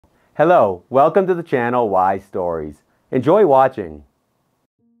Hello, welcome to the channel Why Stories. Enjoy watching.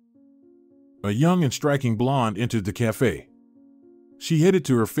 A young and striking blonde entered the cafe. She headed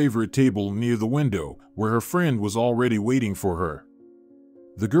to her favorite table near the window, where her friend was already waiting for her.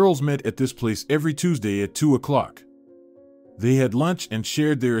 The girls met at this place every Tuesday at 2 o'clock. They had lunch and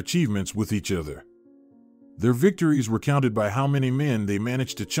shared their achievements with each other. Their victories were counted by how many men they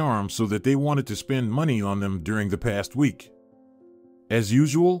managed to charm so that they wanted to spend money on them during the past week. As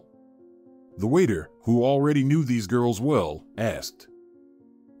usual, the waiter, who already knew these girls well, asked,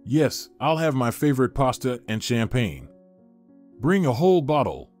 "Yes, I'll have my favorite pasta and champagne. Bring a whole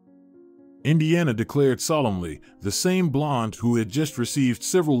bottle." Indiana declared solemnly, the same blonde who had just received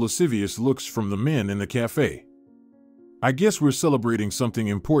several lascivious looks from the men in the cafe. "I guess we're celebrating something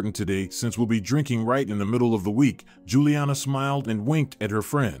important today since we'll be drinking right in the middle of the week." Juliana smiled and winked at her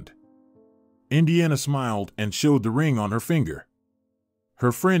friend. Indiana smiled and showed the ring on her finger.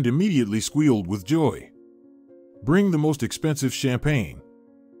 Her friend immediately squealed with joy. "Bring the most expensive champagne,"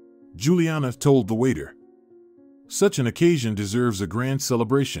 Juliana told the waiter. Such an occasion deserves a grand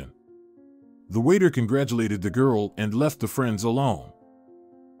celebration. The waiter congratulated the girl and left the friends alone.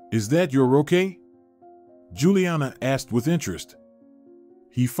 "Is that your Roque?" Juliana asked with interest.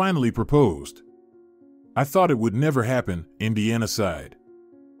 "He finally proposed." "I thought it would never happen," Indiana sighed.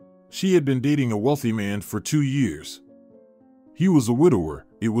 She had been dating a wealthy man for 2 years. He was a widower.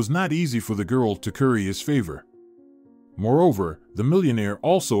 It was not easy for the girl to curry his favor. Moreover, the millionaire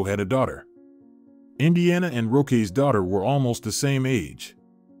also had a daughter. Indiana and Roque's daughter were almost the same age.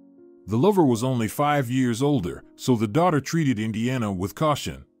 The lover was only 5 years older, so the daughter treated Indiana with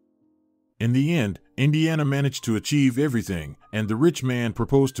caution. In the end, Indiana managed to achieve everything, and the rich man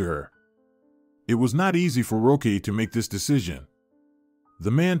proposed to her. It was not easy for Roque to make this decision.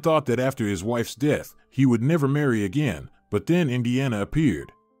 The man thought that after his wife's death, he would never marry again, but then Indiana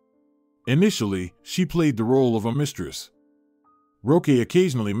appeared. Initially, she played the role of a mistress. Roque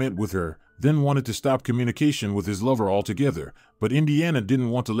occasionally met with her, then wanted to stop communication with his lover altogether, but Indiana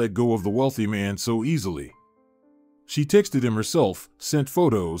didn't want to let go of the wealthy man so easily. She texted him herself, sent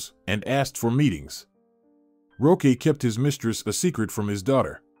photos, and asked for meetings. Roque kept his mistress a secret from his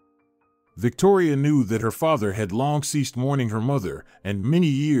daughter. Victoria knew that her father had long ceased mourning her mother, and many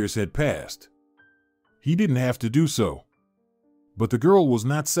years had passed. He didn't have to do so. But the girl was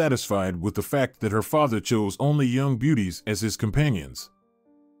not satisfied with the fact that her father chose only young beauties as his companions.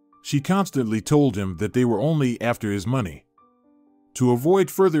 She constantly told him that they were only after his money. To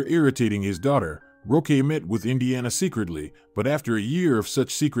avoid further irritating his daughter, Roque met with Indiana secretly, but after a year of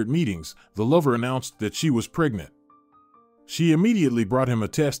such secret meetings, the lover announced that she was pregnant. She immediately brought him a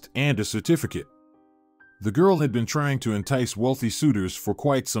test and a certificate. The girl had been trying to entice wealthy suitors for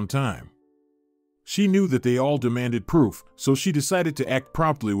quite some time. She knew that they all demanded proof, so she decided to act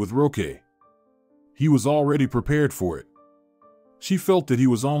promptly with Roque. He was already prepared for it. She felt that he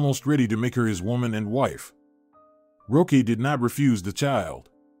was almost ready to make her his woman and wife. Roque did not refuse the child.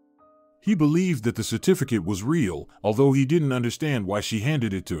 He believed that the certificate was real, although he didn't understand why she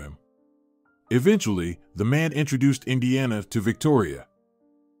handed it to him. Eventually, the man introduced Indiana to Victoria.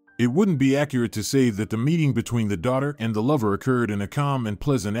 It wouldn't be accurate to say that the meeting between the daughter and the lover occurred in a calm and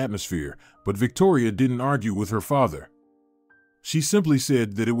pleasant atmosphere, but Victoria didn't argue with her father. She simply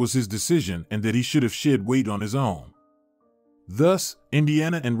said that it was his decision and that he should have shed weight on his own. Thus,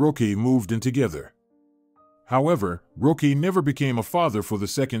 Indiana and Roque moved in together. However, Roque never became a father for the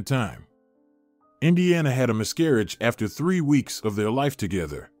second time. Indiana had a miscarriage after 3 weeks of their life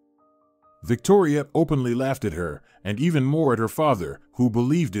together. Victoria openly laughed at her, and even more at her father, who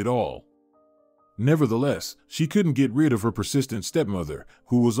believed it all. Nevertheless, she couldn't get rid of her persistent stepmother,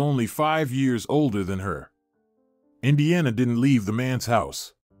 who was only 5 years older than her. Indiana didn't leave the man's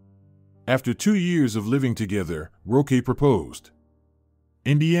house. After 2 years of living together, Roque proposed.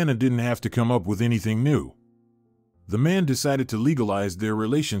 Indiana didn't have to come up with anything new. The man decided to legalize their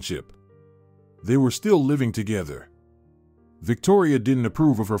relationship. They were still living together. Victoria didn't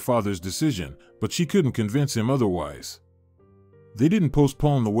approve of her father's decision, but she couldn't convince him otherwise. They didn't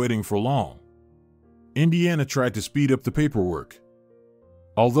postpone the wedding for long. Indiana tried to speed up the paperwork.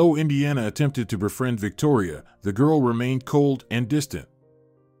 Although Indiana attempted to befriend Victoria, the girl remained cold and distant.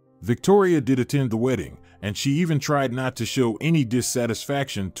 Victoria did attend the wedding, and she even tried not to show any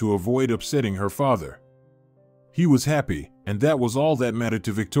dissatisfaction to avoid upsetting her father. He was happy, and that was all that mattered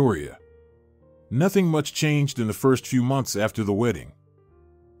to Victoria. Nothing much changed in the first few months after the wedding.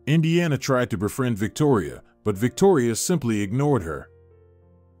 Indiana tried to befriend Victoria, but Victoria simply ignored her.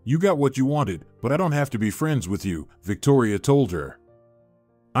 "You got what you wanted, but I don't have to be friends with you," Victoria told her.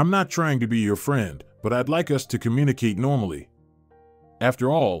 "I'm not trying to be your friend, but I'd like us to communicate normally."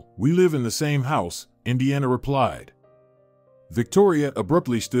 After all, we live in the same house, Indiana replied. Victoria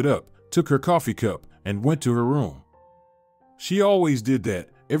abruptly stood up, took her coffee cup, and went to her room. She always did that.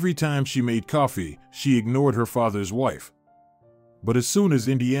 Every time she made coffee, she ignored her father's wife. But as soon as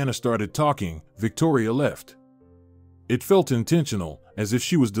Indiana started talking, Victoria left. It felt intentional, as if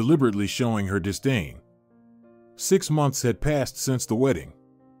she was deliberately showing her disdain. 6 months had passed since the wedding.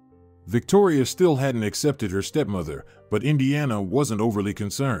 Victoria still hadn't accepted her stepmother, but Indiana wasn't overly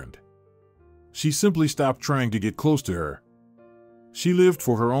concerned. She simply stopped trying to get close to her. She lived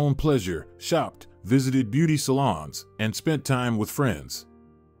for her own pleasure, shopped, visited beauty salons, and spent time with friends.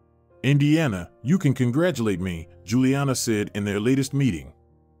 Indiana, you can congratulate me, Juliana said in their latest meeting.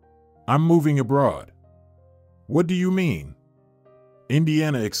 I'm moving abroad. What do you mean?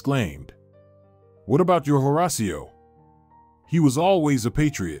 Indiana exclaimed. What about your Horacio? He was always a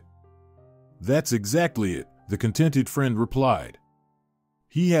patriot. That's exactly it, the contented friend replied.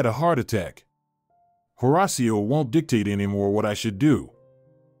 He had a heart attack. Horacio won't dictate anymore what I should do.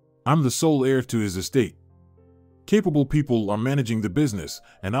 I'm the sole heir to his estate. Capable people are managing the business,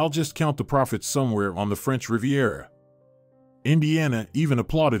 and I'll just count the profits somewhere on the French Riviera. Indiana even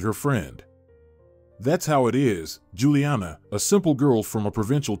applauded her friend. That's how it is, Juliana, a simple girl from a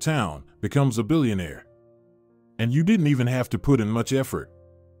provincial town, becomes a billionaire. And you didn't even have to put in much effort.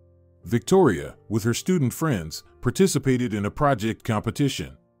 Victoria, with her student friends, participated in a project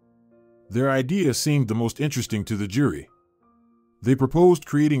competition. Their idea seemed the most interesting to the jury. They proposed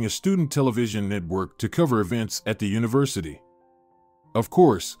creating a student television network to cover events at the university. Of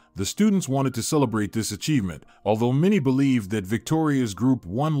course, the students wanted to celebrate this achievement, although many believed that Victoria's group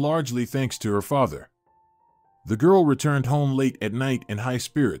won largely thanks to her father. The girl returned home late at night in high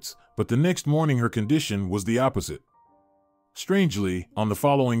spirits, but the next morning her condition was the opposite. Strangely, on the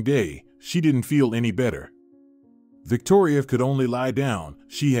following day, she didn't feel any better. Victoria could only lie down.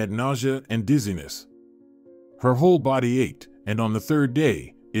 She had nausea and dizziness. Her whole body ached, and on the third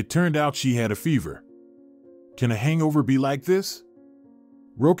day, it turned out she had a fever. Can a hangover be like this?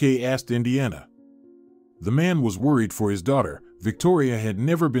 Roque asked Indiana. The man was worried for his daughter. Victoria had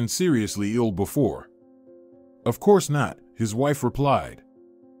never been seriously ill before. Of course not, his wife replied.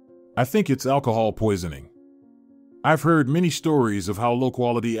 I think it's alcohol poisoning. I've heard many stories of how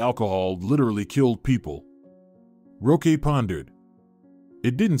low-quality alcohol literally killed people. Roque pondered.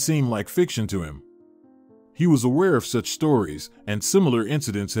 It didn't seem like fiction to him. He was aware of such stories, and similar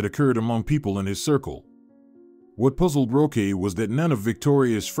incidents had occurred among people in his circle. What puzzled Roque was that none of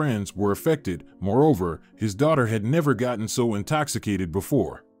Victoria's friends were affected. Moreover, his daughter had never gotten so intoxicated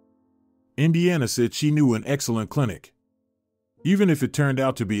before. Indiana said she knew an excellent clinic. Even if it turned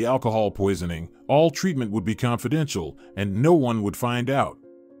out to be alcohol poisoning, all treatment would be confidential, and no one would find out.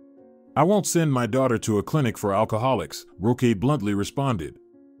 I won't send my daughter to a clinic for alcoholics, Roque bluntly responded.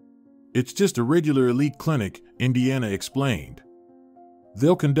 It's just a regular elite clinic, Indiana explained.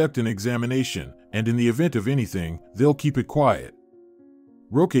 They'll conduct an examination, and in the event of anything, they'll keep it quiet.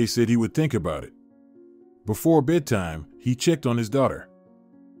 Roque said he would think about it. Before bedtime, he checked on his daughter.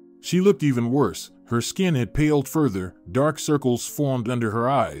 She looked even worse. Her skin had paled further, dark circles formed under her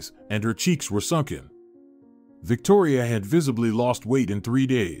eyes, and her cheeks were sunken. Victoria had visibly lost weight in 3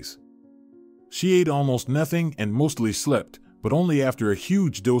 days. She ate almost nothing and mostly slept, but only after a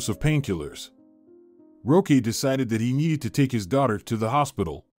huge dose of painkillers. Roque decided that he needed to take his daughter to the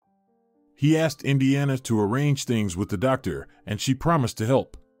hospital. He asked Indiana to arrange things with the doctor, and she promised to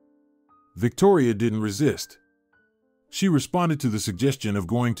help. Victoria didn't resist. She responded to the suggestion of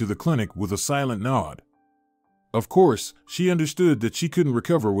going to the clinic with a silent nod. Of course, she understood that she couldn't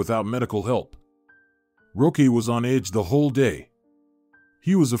recover without medical help. Roque was on edge the whole day.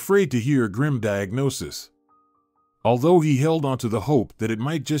 He was afraid to hear a grim diagnosis. Although he held on to the hope that it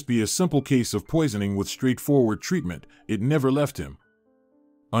might just be a simple case of poisoning with straightforward treatment, it never left him.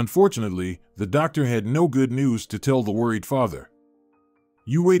 Unfortunately, the doctor had no good news to tell the worried father.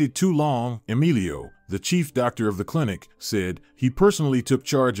 You waited too long, Emilio, the chief doctor of the clinic, said. He personally took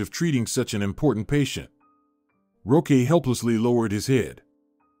charge of treating such an important patient. Roque helplessly lowered his head.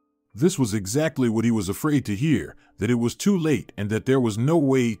 This was exactly what he was afraid to hear, that it was too late and that there was no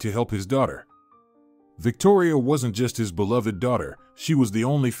way to help his daughter. Victoria wasn't just his beloved daughter, she was the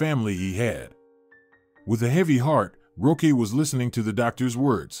only family he had. With a heavy heart, Roque was listening to the doctor's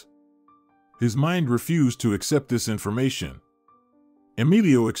words. His mind refused to accept this information.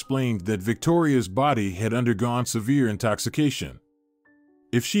 Emilio explained that Victoria's body had undergone severe intoxication.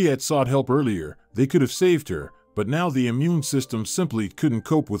 If she had sought help earlier, they could have saved her, but now the immune system simply couldn't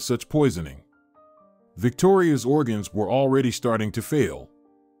cope with such poisoning. Victoria's organs were already starting to fail.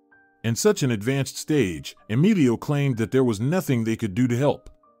 In such an advanced stage, Emilio claimed that there was nothing they could do to help.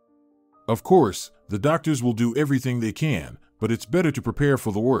 Of course, the doctors will do everything they can, but it's better to prepare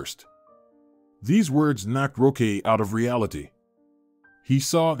for the worst. These words knocked Roque out of reality. He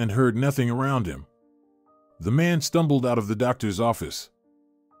saw and heard nothing around him. The man stumbled out of the doctor's office.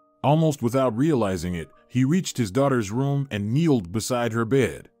 Almost without realizing it, he reached his daughter's room and kneeled beside her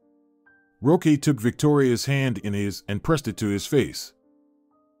bed. Roque took Victoria's hand in his and pressed it to his face.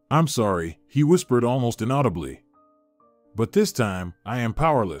 "I'm sorry," he whispered almost inaudibly. "But this time, I am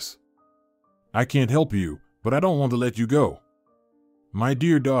powerless. I can't help you, but I don't want to let you go. My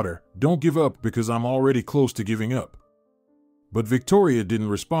dear daughter, don't give up because I'm already close to giving up." But Victoria didn't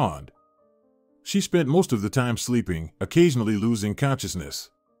respond. She spent most of the time sleeping, occasionally losing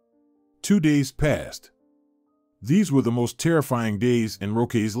consciousness. 2 days passed. These were the most terrifying days in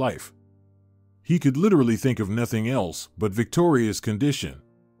Roque's life. He could literally think of nothing else but Victoria's condition.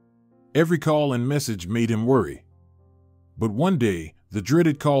 Every call and message made him worry. But one day, the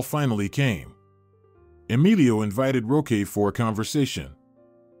dreaded call finally came. Emilio invited Roque for a conversation.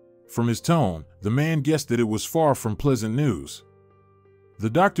 From his tone, the man guessed that it was far from pleasant news. The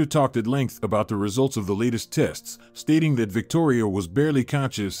doctor talked at length about the results of the latest tests, stating that Victoria was barely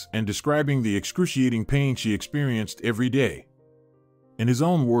conscious and describing the excruciating pain she experienced every day. In his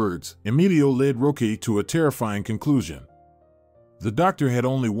own words, Emilio led Roque to a terrifying conclusion. The doctor had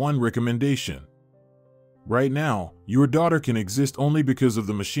only one recommendation. "Right now, your daughter can exist only because of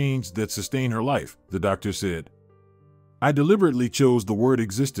the machines that sustain her life," the doctor said. "I deliberately chose the word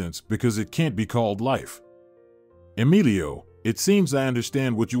existence because it can't be called life." "Emilio, it seems I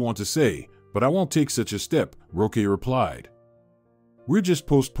understand what you want to say, but I won't take such a step," Roque replied. "We're just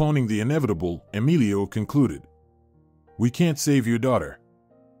postponing the inevitable," Emilio concluded. "We can't save your daughter.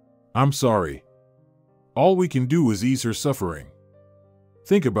 I'm sorry. All we can do is ease her suffering.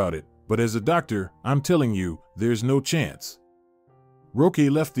 Think about it, but as a doctor, I'm telling you, there's no chance." Roque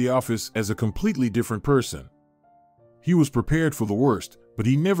left the office as a completely different person. He was prepared for the worst, but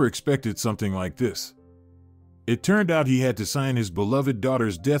he never expected something like this. It turned out he had to sign his beloved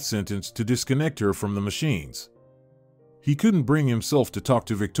daughter's death sentence to disconnect her from the machines. He couldn't bring himself to talk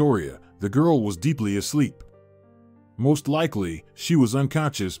to Victoria. The girl was deeply asleep. Most likely, she was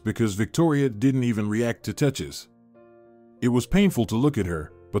unconscious because Victoria didn't even react to touches. It was painful to look at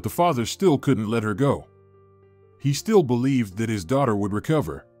her, but the father still couldn't let her go. He still believed that his daughter would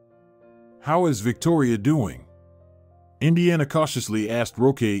recover. "How is Victoria doing?" Indiana cautiously asked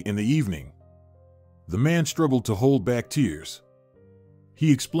Roque in the evening. The man struggled to hold back tears.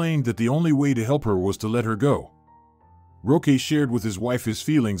 He explained that the only way to help her was to let her go. Roque shared with his wife his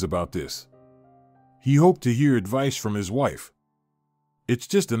feelings about this. He hoped to hear advice from his wife. "It's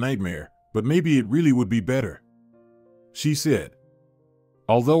just a nightmare, but maybe it really would be better," she said.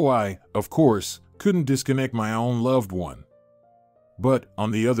 "Although I, of course, couldn't disconnect my own loved one. But,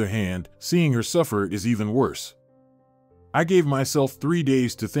 on the other hand, seeing her suffer is even worse." "I gave myself 3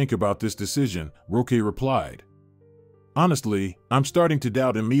 days to think about this decision," Roque replied. "Honestly, I'm starting to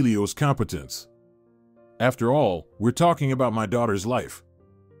doubt Emilio's competence. After all, we're talking about my daughter's life."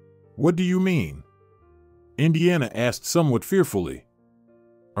 "What do you mean?" Indiana asked somewhat fearfully.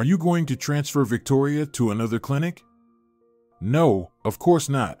 "Are you going to transfer Victoria to another clinic?" "No, of course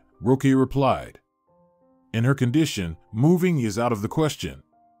not," Roque replied. "In her condition, moving is out of the question.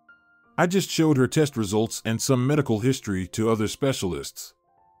 I just showed her test results and some medical history to other specialists."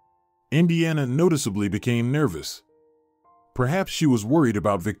 Indiana noticeably became nervous. Perhaps she was worried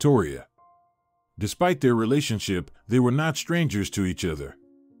about Victoria. Despite their relationship, they were not strangers to each other.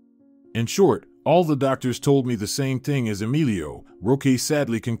 "In short, all the doctors told me the same thing as Emilio," Roque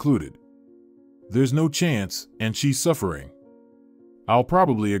sadly concluded. "There's no chance, and she's suffering." "I'll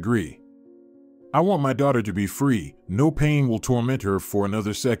probably agree. I want my daughter to be free. No pain will torment her for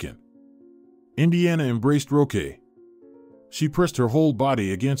another second." Indiana embraced Roque. She pressed her whole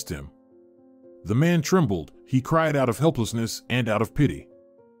body against him. The man trembled. He cried out of helplessness and out of pity.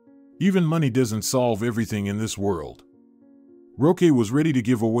 Even money doesn't solve everything in this world. Roque was ready to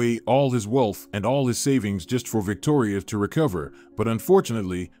give away all his wealth and all his savings just for Victoria to recover, but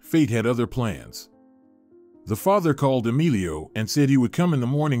unfortunately, fate had other plans. The father called Emilio and said he would come in the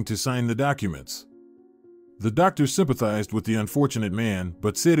morning to sign the documents. The doctor sympathized with the unfortunate man,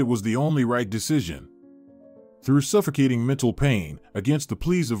 but said it was the only right decision. Through suffocating mental pain, against the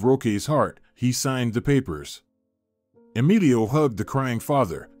pleas of Roque's heart, he signed the papers. Emilio hugged the crying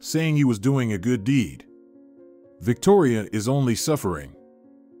father, saying he was doing a good deed. Victoria is only suffering.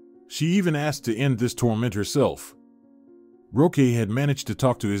 She even asked to end this torment herself. Roque had managed to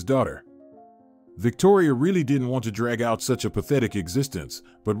talk to his daughter. Victoria really didn't want to drag out such a pathetic existence,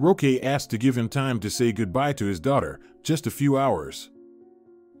 but Roque asked to give him time to say goodbye to his daughter, just a few hours.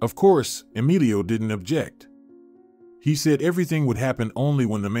 Of course, Emilio didn't object. He said everything would happen only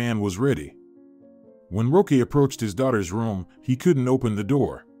when the man was ready. When Roque approached his daughter's room, he couldn't open the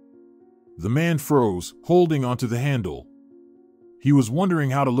door. The man froze, holding onto the handle. He was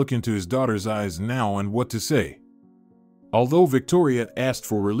wondering how to look into his daughter's eyes now and what to say. Although Victoria asked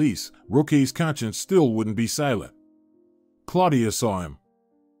for release, Roque's conscience still wouldn't be silent. Claudia saw him.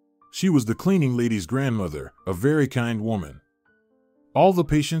 She was the cleaning lady's grandmother, a very kind woman. All the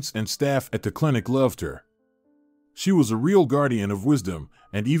patients and staff at the clinic loved her. She was a real guardian of wisdom,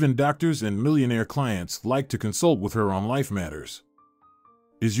 and even doctors and millionaire clients liked to consult with her on life matters.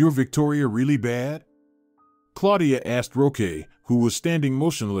 "Is your Victoria really bad?" Claudia asked Roque, who was standing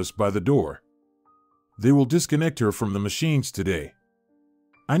motionless by the door. "They will disconnect her from the machines today.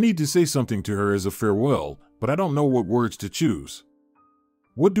 I need to say something to her as a farewell, but I don't know what words to choose.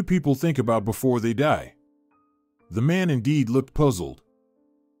 What do people think about before they die?" The man indeed looked puzzled.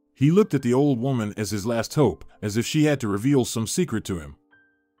 He looked at the old woman as his last hope, as if she had to reveal some secret to him.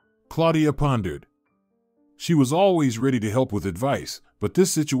 Claudia pondered. She was always ready to help with advice, but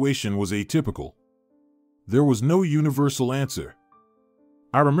this situation was atypical. There was no universal answer.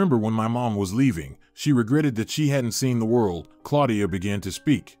 "I remember when my mom was leaving, she regretted that she hadn't seen the world." Claudia began to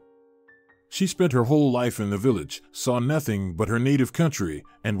speak. She spent her whole life in the village, saw nothing but her native country,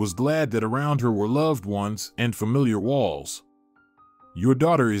 and was glad that around her were loved ones and familiar walls. "Your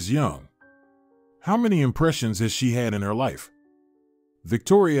daughter is young. How many impressions has she had in her life?"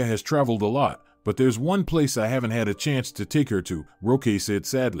 "Victoria has traveled a lot, but there's one place I haven't had a chance to take her to," Roque said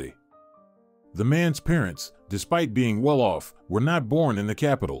sadly. The man's parents, despite being well off, were not born in the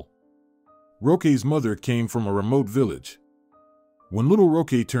capital. Roque's mother came from a remote village. When little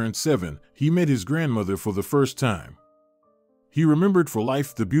Roque turned 7, he met his grandmother for the first time. He remembered for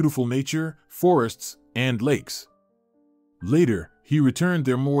life the beautiful nature, forests, and lakes. Later, he returned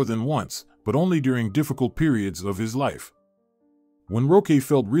there more than once, but only during difficult periods of his life. When Roque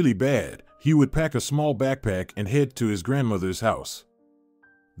felt really bad, he would pack a small backpack and head to his grandmother's house.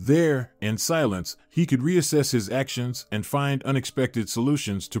 There, in silence, he could reassess his actions and find unexpected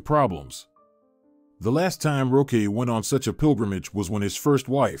solutions to problems. The last time Roque went on such a pilgrimage was when his first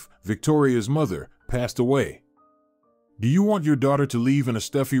wife, Victoria's mother, passed away. "Do you want your daughter to leave in a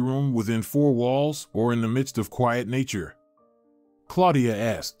stuffy room within 4 walls or in the midst of quiet nature?" Claudia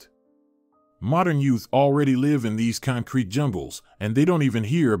asked. "Modern youth already live in these concrete jungles, and they don't even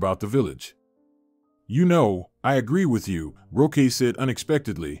hear about the village." "You know, I agree with you," Roque said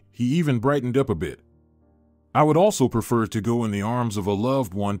unexpectedly. He even brightened up a bit. "I would also prefer to go in the arms of a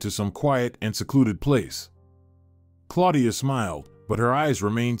loved one to some quiet and secluded place." Claudia smiled, but her eyes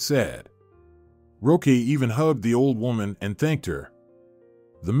remained sad. Roque even hugged the old woman and thanked her.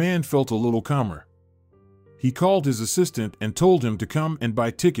 The man felt a little calmer. He called his assistant and told him to come and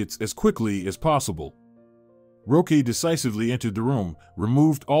buy tickets as quickly as possible. Roque decisively entered the room,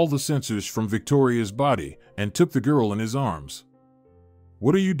 removed all the sensors from Victoria's body, and took the girl in his arms.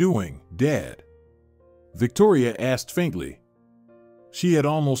 "What are you doing, Dad?" Victoria asked faintly. She had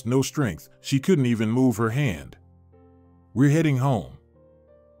almost no strength, she couldn't even move her hand. "We're heading home.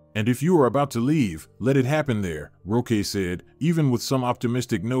 And if you are about to leave, let it happen there," Roque said, even with some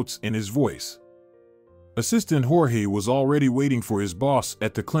optimistic notes in his voice. Assistant Jorge was already waiting for his boss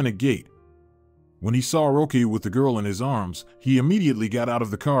at the clinic gate. When he saw Roque with the girl in his arms, he immediately got out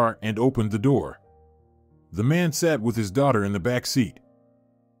of the car and opened the door. The man sat with his daughter in the back seat.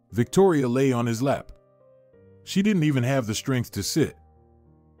 Victoria lay on his lap. She didn't even have the strength to sit.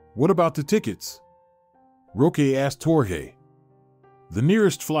 "What about the tickets?" Roque asked Jorge. "The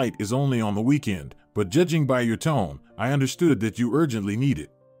nearest flight is only on the weekend, but judging by your tone, I understood that you urgently need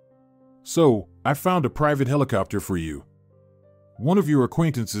it. So, I found a private helicopter for you. One of your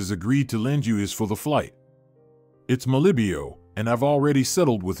acquaintances agreed to lend you his for the flight. It's Malibio, and I've already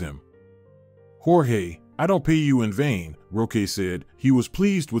settled with him." "Jorge, I don't pay you in vain," Roque said. He was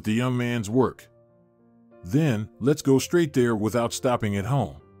pleased with the young man's work. "Then, let's go straight there without stopping at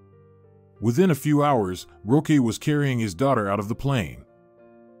home." Within a few hours, Roque was carrying his daughter out of the plane.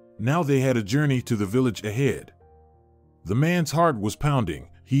 Now they had a journey to the village ahead. The man's heart was pounding.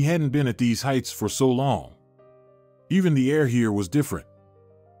 He hadn't been at these heights for so long. Even the air here was different.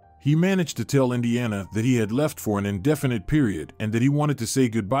 He managed to tell Indiana that he had left for an indefinite period and that he wanted to say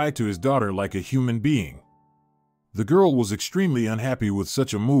goodbye to his daughter like a human being. The girl was extremely unhappy with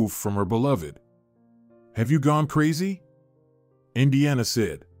such a move from her beloved. "Have you gone crazy?" Indiana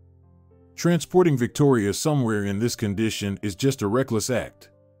said. "Transporting Victoria somewhere in this condition is just a reckless act.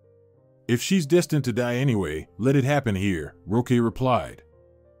 If she's destined to die anyway, let it happen here, Roque replied.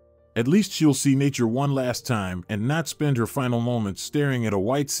 At least she'll see nature one last time and not spend her final moments staring at a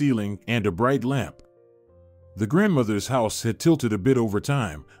white ceiling and a bright lamp. The grandmother's house had tilted a bit over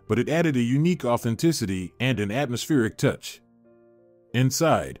time, but it added a unique authenticity and an atmospheric touch.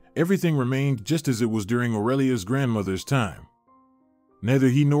 Inside, everything remained just as it was during Aurelia's grandmother's time. Neither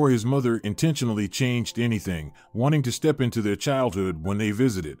he nor his mother intentionally changed anything, wanting to step into their childhood when they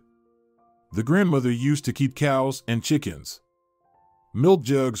visited. The grandmother used to keep cows and chickens. Milk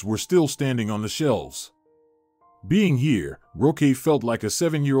jugs were still standing on the shelves. Being here, Roque felt like a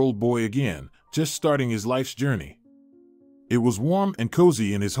 7-year-old boy again, just starting his life's journey. It was warm and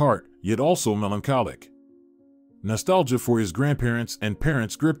cozy in his heart, yet also melancholic. Nostalgia for his grandparents and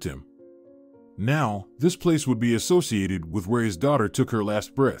parents gripped him. Now, this place would be associated with where his daughter took her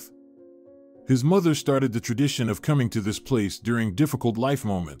last breath. His mother started the tradition of coming to this place during difficult life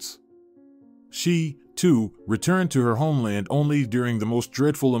moments. She, too, returned to her homeland only during the most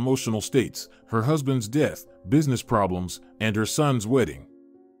dreadful emotional states: her husband's death, business problems, and her son's wedding.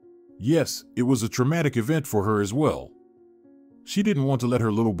 Yes, it was a traumatic event for her as well. She didn't want to let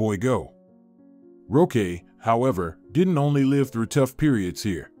her little boy go. Roque, however, didn't only live through tough periods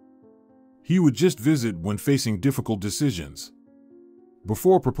here. He would just visit when facing difficult decisions.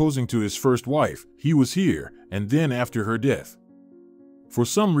 Before proposing to his first wife, he was here, and then after her death. For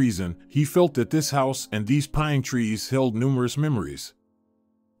some reason, he felt that this house and these pine trees held numerous memories.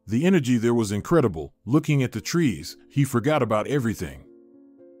 The energy there was incredible. Looking at the trees, he forgot about everything.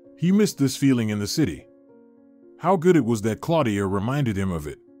 He missed this feeling in the city. How good it was that Claudia reminded him of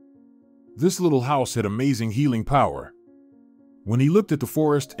it. This little house had amazing healing power. When he looked at the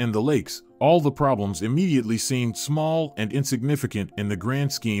forest and the lakes, all the problems immediately seemed small and insignificant in the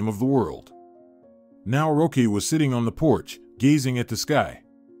grand scheme of the world. Now Roque was sitting on the porch, gazing at the sky.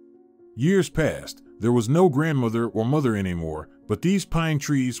 Years passed. There was no grandmother or mother anymore, but these pine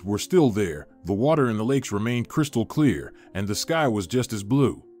trees were still there, the water in the lakes remained crystal clear, and the sky was just as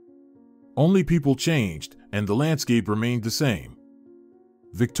blue. Only people changed, and the landscape remained the same.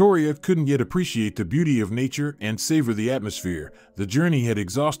 Victoria couldn't yet appreciate the beauty of nature and savor the atmosphere. The journey had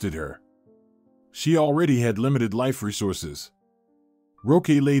exhausted her. She already had limited life resources. Roque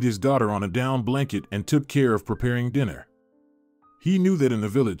laid his daughter on a down blanket and took care of preparing dinner. He knew that in the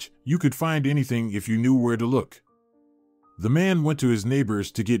village, you could find anything if you knew where to look. The man went to his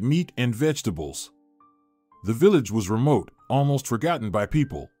neighbors to get meat and vegetables. The village was remote, almost forgotten by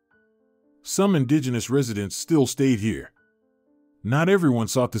people. Some indigenous residents still stayed here. Not everyone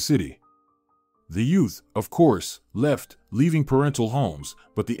sought the city. The youth, of course, left, leaving parental homes,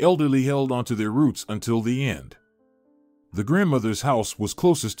 but the elderly held onto their roots until the end. The grandmother's house was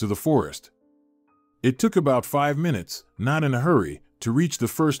closest to the forest. It took about 5 minutes, not in a hurry, to reach the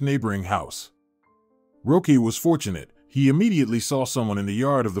first neighboring house. Roque was fortunate. He immediately saw someone in the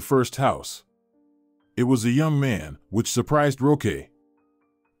yard of the first house. It was a young man, which surprised Roque.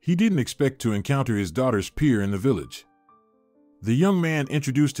 He didn't expect to encounter his daughter's peer in the village. The young man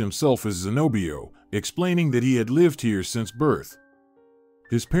introduced himself as Zenobio, explaining that he had lived here since birth.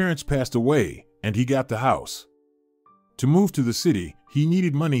 His parents passed away, and he got the house. To move to the city, he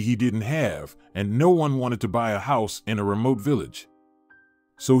needed money he didn't have, and no one wanted to buy a house in a remote village.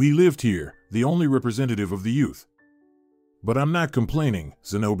 So he lived here, the only representative of the youth. "But I'm not complaining,"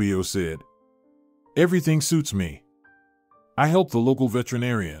 Zenobio said. "Everything suits me. I help the local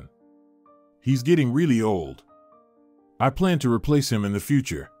veterinarian. He's getting really old. I plan to replace him in the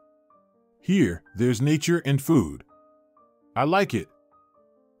future. Here, there's nature and food. I like it.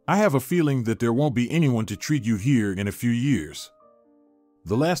 I have a feeling that there won't be anyone to treat you here in a few years.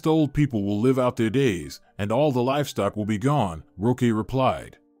 The last old people will live out their days, and all the livestock will be gone," Roque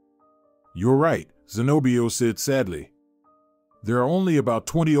replied. "You're right," Zenobio said sadly. "There are only about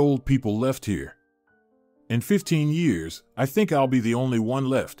 20 old people left here. In 15 years, I think I'll be the only one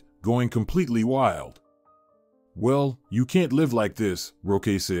left, going completely wild." "Well, you can't live like this,"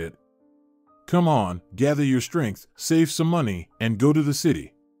 Roque said. "Come on, gather your strength, save some money, and go to the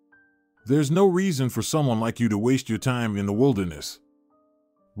city. There's no reason for someone like you to waste your time in the wilderness."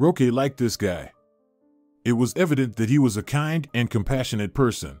 Roque liked this guy. It was evident that he was a kind and compassionate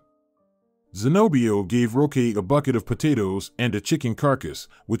person. Zenobio gave Roque a bucket of potatoes and a chicken carcass,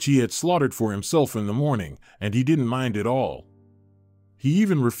 which he had slaughtered for himself in the morning, and he didn't mind at all. He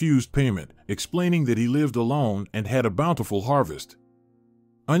even refused payment, explaining that he lived alone and had a bountiful harvest.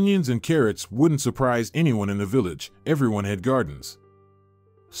 Onions and carrots wouldn't surprise anyone in the village. Everyone had gardens.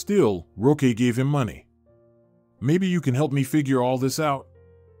 Still, Roque gave him money. "Maybe you can help me figure all this out?"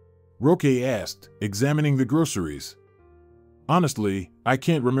 Roque asked, examining the groceries. Honestly, I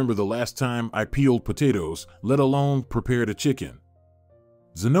can't remember the last time I peeled potatoes, let alone prepared a chicken.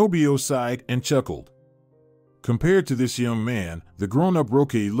 Zenobio sighed and chuckled. Compared to this young man, the grown-up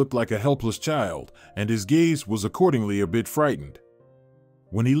Roque looked like a helpless child, and his gaze was accordingly a bit frightened.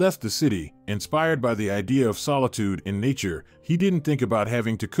 When he left the city, inspired by the idea of solitude in nature, he didn't think about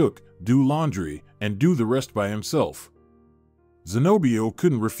having to cook, do laundry, and do the rest by himself. Zenobio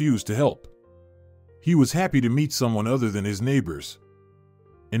couldn't refuse to help. He was happy to meet someone other than his neighbors.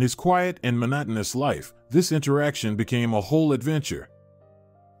 In his quiet and monotonous life, this interaction became a whole adventure.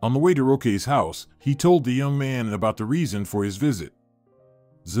 On the way to Roque's house, he told the young man about the reason for his visit.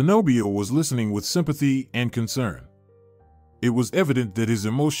 Zenobio was listening with sympathy and concern. It was evident that his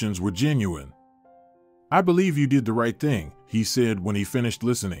emotions were genuine. "I believe you did the right thing," he said when he finished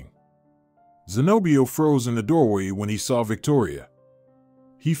listening. Zenobio froze in the doorway when he saw Victoria.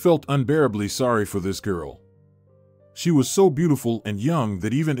 He felt unbearably sorry for this girl. She was so beautiful and young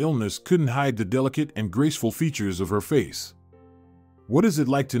that even illness couldn't hide the delicate and graceful features of her face. "What is it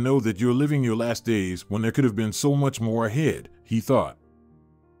like to know that you're living your last days when there could have been so much more ahead?" he thought.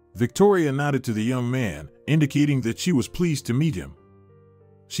 Victoria nodded to the young man, indicating that she was pleased to meet him.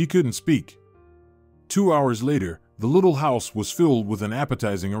 She couldn't speak. 2 hours later, the little house was filled with an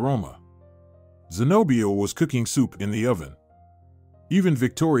appetizing aroma. Zenobio was cooking soup in the oven. Even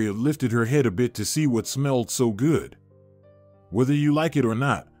Victoria lifted her head a bit to see what smelled so good. "Whether you like it or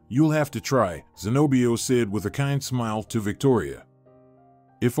not, you'll have to try," Zenobio said with a kind smile to Victoria.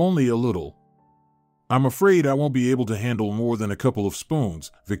 "If only a little." "I'm afraid I won't be able to handle more than a couple of spoons,"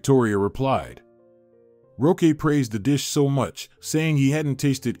 Victoria replied. Roque praised the dish so much, saying he hadn't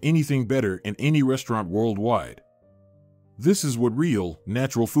tasted anything better in any restaurant worldwide. "This is what real,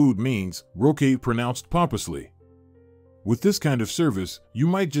 natural food means," Roque pronounced pompously. "With this kind of service, you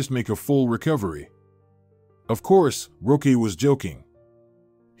might just make a full recovery." Of course, Roque was joking.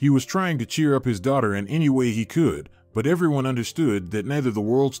 He was trying to cheer up his daughter in any way he could, but everyone understood that neither the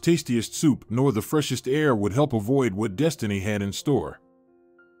world's tastiest soup nor the freshest air would help avoid what destiny had in store.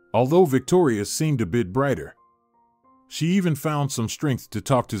 Although Victoria seemed a bit brighter. She even found some strength to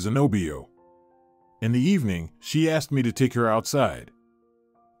talk to Zenobio. In the evening, she asked me to take her outside.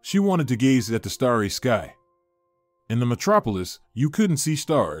 She wanted to gaze at the starry sky. In the metropolis, you couldn't see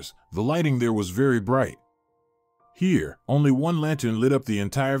stars, the lighting there was very bright. Here, only one lantern lit up the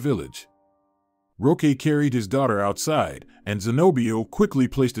entire village. Roque carried his daughter outside, and Zenobio quickly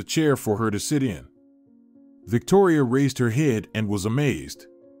placed a chair for her to sit in. Victoria raised her head and was amazed.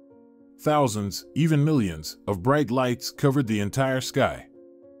 Thousands, even millions, of bright lights covered the entire sky.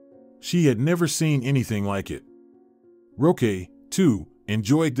 She had never seen anything like it. Roque, too,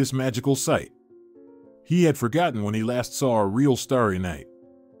 enjoyed this magical sight. He had forgotten when he last saw a real starry night.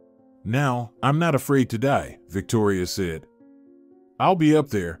 "Now, I'm not afraid to die," Victoria said. "I'll be up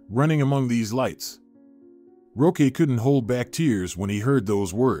there, running among these lights." Roque couldn't hold back tears when he heard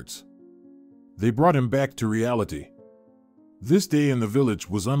those words. They brought him back to reality. This day in the village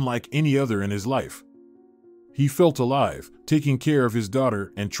was unlike any other in his life. He felt alive, taking care of his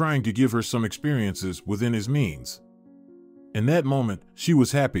daughter and trying to give her some experiences within his means. In that moment, she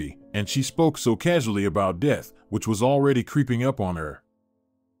was happy, and she spoke so casually about death, which was already creeping up on her.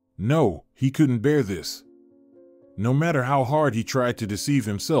 No, he couldn't bear this. No matter how hard he tried to deceive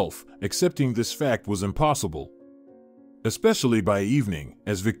himself, accepting this fact was impossible. Especially by evening,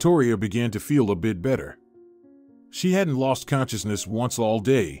 as Victoria began to feel a bit better. She hadn't lost consciousness once all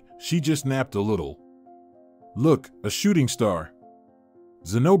day, she just napped a little. "Look, a shooting star!"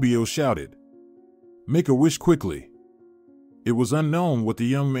 Zenobio shouted. "Make a wish quickly." It was unknown what the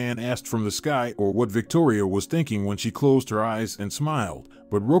young man asked from the sky or what Victoria was thinking when she closed her eyes and smiled,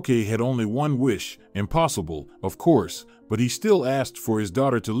 but Roque had only one wish, impossible, of course, but he still asked for his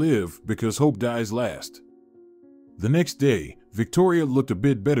daughter to live because hope dies last. The next day, Victoria looked a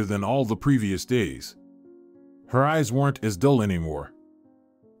bit better than all the previous days. Her eyes weren't as dull anymore.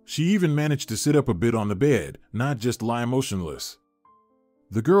 She even managed to sit up a bit on the bed, not just lie motionless.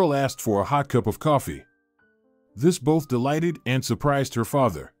 The girl asked for a hot cup of coffee. This both delighted and surprised her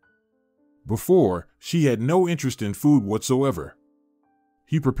father. Before, she had no interest in food whatsoever.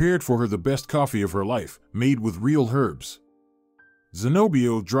 He prepared for her the best coffee of her life, made with real herbs.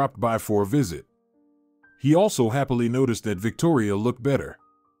 Zenobio dropped by for a visit. He also happily noticed that Victoria looked better.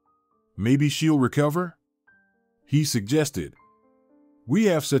 "Maybe she'll recover?" he suggested. "We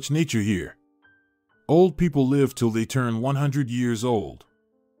have such nature here. Old people live till they turn 100 years old."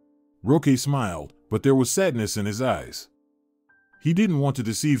 Roque smiled, but there was sadness in his eyes. He didn't want to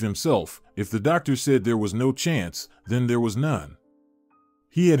deceive himself. If the doctor said there was no chance, then there was none.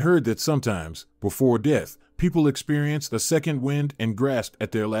 He had heard that sometimes, before death, people experienced a second wind and grasped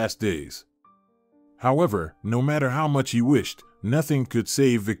at their last days. However, no matter how much he wished, nothing could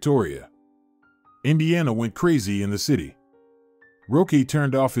save Victoria. Indiana went crazy in the city. Roque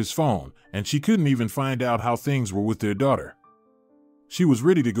turned off his phone, and she couldn't even find out how things were with their daughter. She was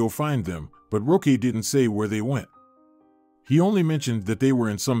ready to go find them, but Roque didn't say where they went. He only mentioned that they were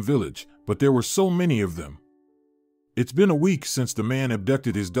in some village, but there were so many of them. It's been a week since the man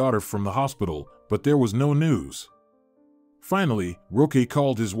abducted his daughter from the hospital, but there was no news. Finally, Roque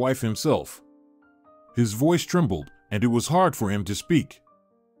called his wife himself. His voice trembled, and it was hard for him to speak.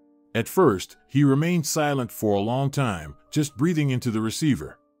 At first, he remained silent for a long time, just breathing into the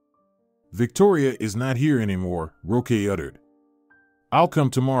receiver. "Victoria is not here anymore," Roque uttered. "I'll come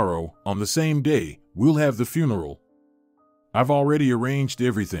tomorrow, on the same day. We'll have the funeral. I've already arranged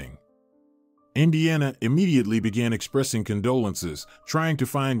everything." Indiana immediately began expressing condolences, trying to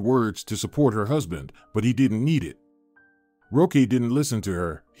find words to support her husband, but he didn't need it. Roque didn't listen to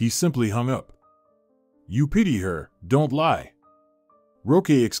her, he simply hung up. "You pity her, don't lie," Roque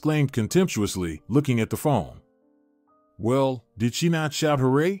exclaimed contemptuously, looking at the phone. "Well, did she not shout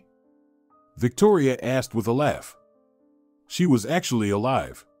hooray?" Victoria asked with a laugh. She was actually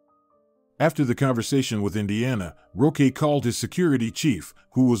alive. After the conversation with Indiana, Roque called his security chief,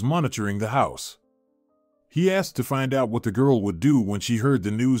 who was monitoring the house. He asked to find out what the girl would do when she heard the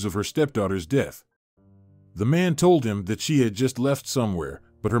news of her stepdaughter's death. The man told him that she had just left somewhere,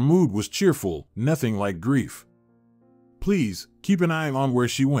 but her mood was cheerful, nothing like grief. "Please, keep an eye on where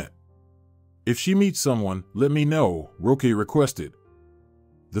she went. If she meets someone, let me know," Roque requested.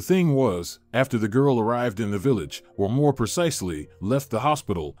 The thing was, after the girl arrived in the village, or more precisely, left the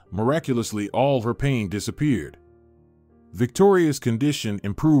hospital, miraculously all her pain disappeared. Victoria's condition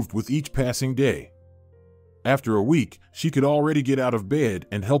improved with each passing day. After a week, she could already get out of bed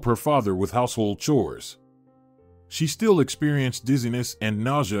and help her father with household chores. She still experienced dizziness and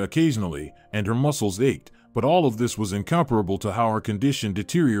nausea occasionally, and her muscles ached, but all of this was incomparable to how her condition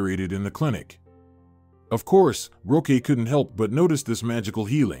deteriorated in the clinic. Of course, Roque couldn't help but notice this magical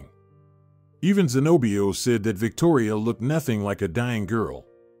healing. Even Zenobio said that Victoria looked nothing like a dying girl.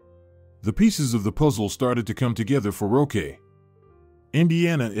 The pieces of the puzzle started to come together for Roque.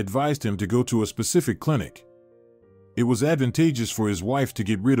 Indiana advised him to go to a specific clinic. It was advantageous for his wife to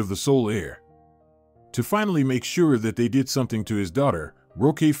get rid of the sole heir. To finally make sure that they did something to his daughter,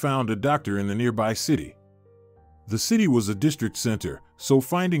 Roque found a doctor in the nearby city. The city was a district center, so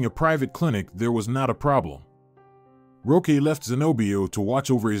finding a private clinic there was not a problem. Roque left Zenobio to watch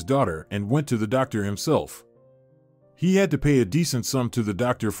over his daughter and went to the doctor himself. He had to pay a decent sum to the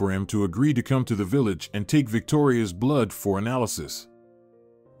doctor for him to agree to come to the village and take Victoria's blood for analysis.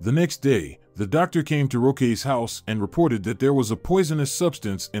 The next day, the doctor came to Roque's house and reported that there was a poisonous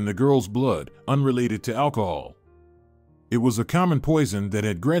substance in the girl's blood, unrelated to alcohol. It was a common poison that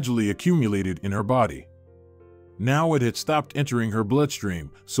had gradually accumulated in her body. Now it had stopped entering her bloodstream,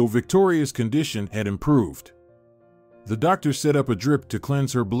 so Victoria's condition had improved. The doctor set up a drip to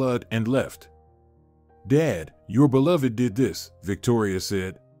cleanse her blood and left. "Dad, your beloved did this," Victoria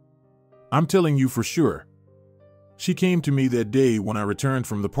said. "I'm telling you for sure. She came to me that day when I returned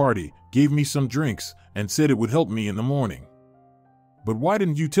from the party, gave me some drinks, and said it would help me in the morning. But why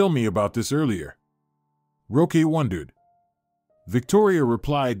didn't you tell me about this earlier?" Roque wondered. Victoria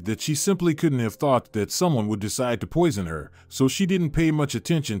replied that she simply couldn't have thought that someone would decide to poison her, so she didn't pay much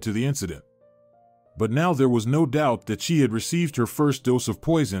attention to the incident. But now there was no doubt that she had received her first dose of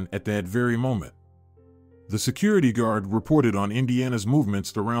poison at that very moment. The security guard reported on Indiana's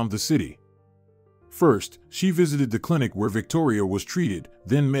movements around the city. First, she visited the clinic where Victoria was treated,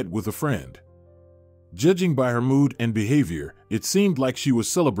 then met with a friend. Judging by her mood and behavior, it seemed like she was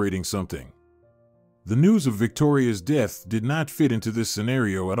celebrating something. The news of Victoria's death did not fit into this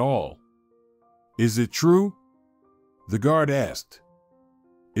scenario at all. "Is it true?" the guard asked.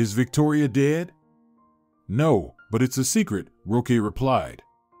 "Is Victoria dead?" "No, but it's a secret," Roque replied.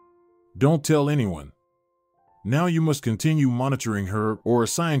 "Don't tell anyone. Now you must continue monitoring her or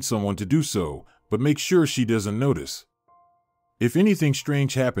assign someone to do so, but make sure she doesn't notice. If anything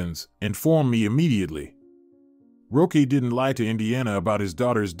strange happens, inform me immediately." Roque didn't lie to Indiana about his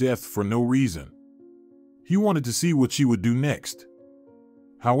daughter's death for no reason. He wanted to see what she would do next.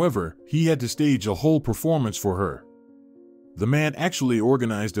 However, he had to stage a whole performance for her. The man actually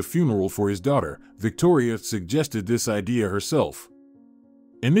organized a funeral for his daughter. Victoria suggested this idea herself.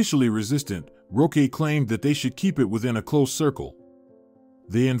 Initially resistant, Roque claimed that they should keep it within a close circle.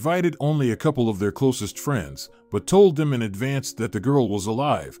 They invited only a couple of their closest friends, but told them in advance that the girl was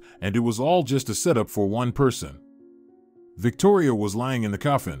alive, and it was all just a setup for one person. Victoria was lying in the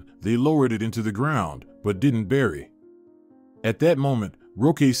coffin. They lowered it into the ground, but didn't bury. At that moment,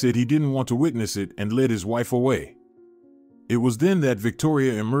 Roque said he didn't want to witness it and led his wife away. It was then that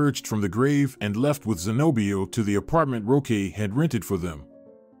Victoria emerged from the grave and left with Zenobio to the apartment Roque had rented for them.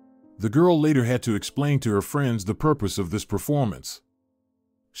 The girl later had to explain to her friends the purpose of this performance.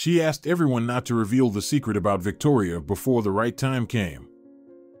 She asked everyone not to reveal the secret about Victoria before the right time came.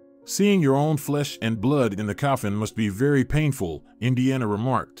 Seeing your own flesh and blood in the coffin must be very painful, Indiana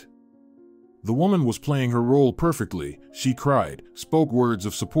remarked. The woman was playing her role perfectly. She cried, spoke words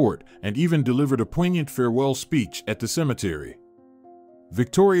of support, and even delivered a poignant farewell speech at the cemetery.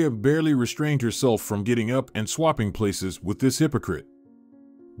 Victoria barely restrained herself from getting up and swapping places with this hypocrite.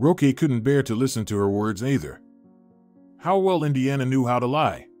 Roque couldn't bear to listen to her words either. How well Indiana knew how to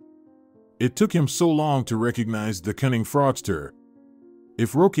lie. It took him so long to recognize the cunning fraudster.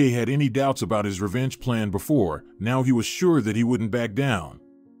 If Roque had any doubts about his revenge plan before, now he was sure that he wouldn't back down.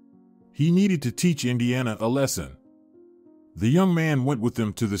 He needed to teach Indiana a lesson. The young man went with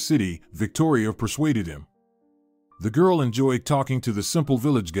them to the city. Victoria persuaded him. The girl enjoyed talking to the simple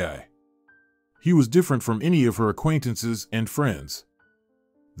village guy. He was different from any of her acquaintances and friends.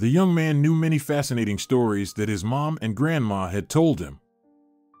 The young man knew many fascinating stories that his mom and grandma had told him.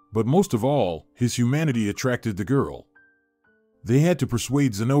 But most of all, his humanity attracted the girl. They had to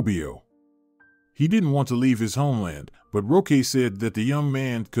persuade Zenobio. He didn't want to leave his homeland, but Roque said that the young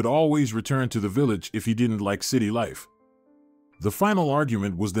man could always return to the village if he didn't like city life. The final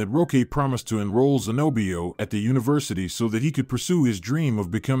argument was that Roque promised to enroll Zenobio at the university so that he could pursue his dream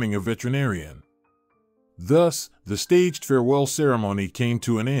of becoming a veterinarian. Thus, the staged farewell ceremony came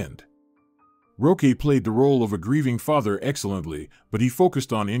to an end. Roque played the role of a grieving father excellently, but he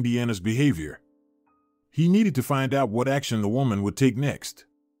focused on Indiana's behavior. He needed to find out what action the woman would take next.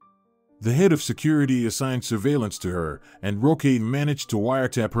 The head of security assigned surveillance to her, and Roque managed to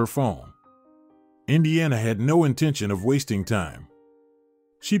wiretap her phone. Indiana had no intention of wasting time.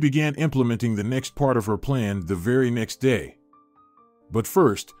 She began implementing the next part of her plan the very next day. But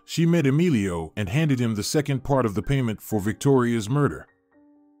first, she met Emilio and handed him the second part of the payment for Victoria's murder.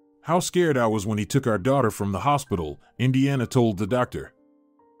 "How scared I was when he took our daughter from the hospital," Indiana told the doctor.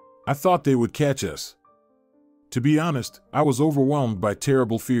 "I thought they would catch us." "To be honest, I was overwhelmed by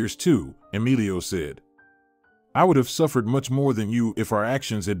terrible fears too," Emilio said. "I would have suffered much more than you if our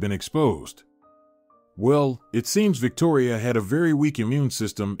actions had been exposed." Well, it seems Victoria had a very weak immune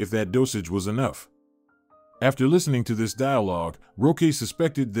system if that dosage was enough. After listening to this dialogue, Roque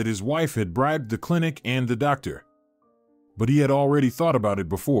suspected that his wife had bribed the clinic and the doctor. But he had already thought about it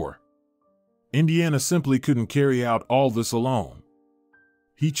before. Indiana simply couldn't carry out all this alone.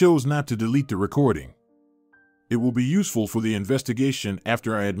 He chose not to delete the recording. "It will be useful for the investigation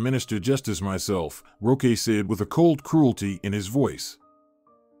after I administer justice myself," Roque said with a cold cruelty in his voice.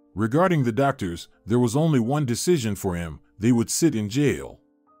 Regarding the doctors, there was only one decision for him: they would sit in jail.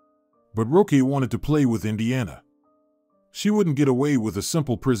 But Roque wanted to play with Indiana. She wouldn't get away with a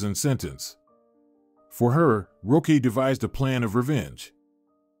simple prison sentence. For her, Roque devised a plan of revenge.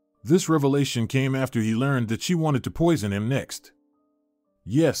 This revelation came after he learned that she wanted to poison him next.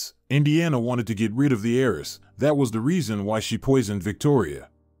 Yes, Indiana wanted to get rid of the heiress. That was the reason why she poisoned Victoria.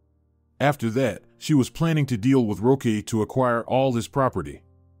 After that, she was planning to deal with Roque to acquire all his property.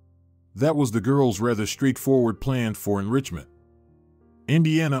 That was the girl's rather straightforward plan for enrichment.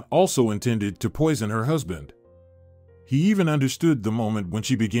 Indiana also intended to poison her husband. He even understood the moment when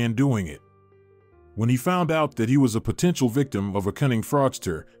she began doing it. When he found out that he was a potential victim of a cunning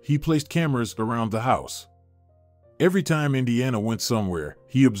fraudster, he placed cameras around the house. Every time Indiana went somewhere,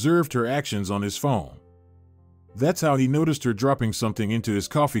 he observed her actions on his phone. That's how he noticed her dropping something into his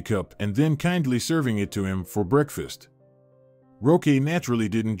coffee cup and then kindly serving it to him for breakfast. Roque naturally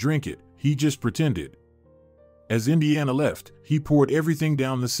didn't drink it, he just pretended. As Indiana left, he poured everything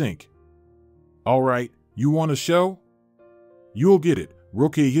down the sink. "All right, you want a show?" "You'll get it,"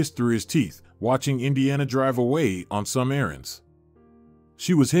 Roque hissed through his teeth, watching Indiana drive away on some errands.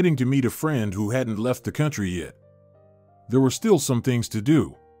 She was heading to meet a friend who hadn't left the country yet. There were still some things to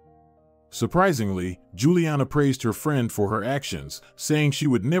do. Surprisingly, Juliana praised her friend for her actions, saying she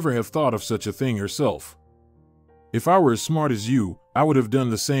would never have thought of such a thing herself. "If I were as smart as you, I would have done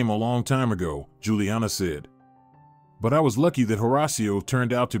the same a long time ago," Juliana said. "But I was lucky that Horacio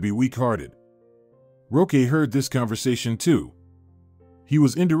turned out to be weak-hearted." Roque heard this conversation too. He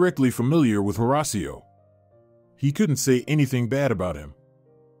was indirectly familiar with Horacio. He couldn't say anything bad about him.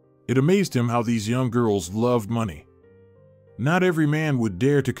 It amazed him how these young girls loved money. Not every man would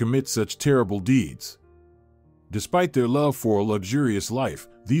dare to commit such terrible deeds. Despite their love for a luxurious life,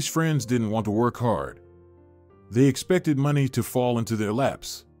 these friends didn't want to work hard. They expected money to fall into their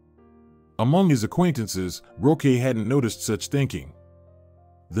laps. Among his acquaintances, Roque hadn't noticed such thinking.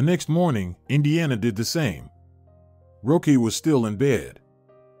 The next morning, Indiana did the same. Roque was still in bed.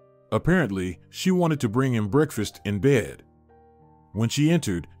 Apparently, she wanted to bring him breakfast in bed. When she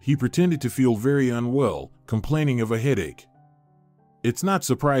entered, he pretended to feel very unwell, complaining of a headache. "It's not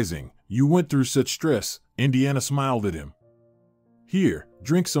surprising, you went through such stress," Indiana smiled at him. "Here,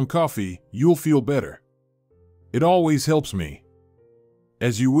 drink some coffee, you'll feel better. It always helps me."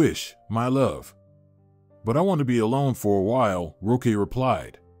 "As you wish, my love. But I want to be alone for a while," Roque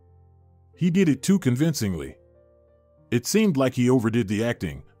replied. He did it too convincingly. It seemed like he overdid the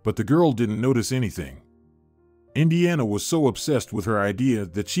acting, but the girl didn't notice anything. Indiana was so obsessed with her idea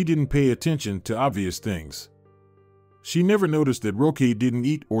that she didn't pay attention to obvious things. She never noticed that Roque didn't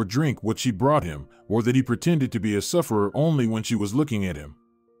eat or drink what she brought him, or that he pretended to be a sufferer only when she was looking at him.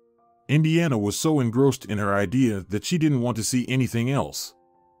 Indiana was so engrossed in her idea that she didn't want to see anything else.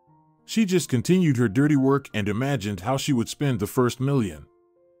 She just continued her dirty work and imagined how she would spend the first $1,000,000.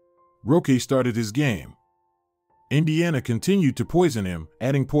 Roque started his game. Indiana continued to poison him,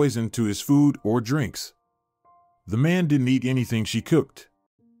 adding poison to his food or drinks. The man didn't eat anything she cooked.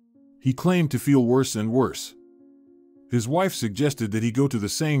 He claimed to feel worse and worse. His wife suggested that he go to the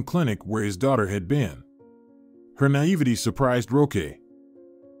same clinic where his daughter had been. Her naivety surprised Roque.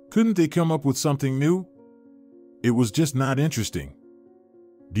 Couldn't they come up with something new? It was just not interesting.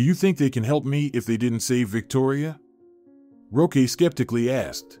 "Do you think they can help me if they didn't save Victoria?" Roque skeptically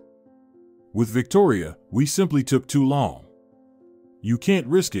asked. "With Victoria, we simply took too long." "You can't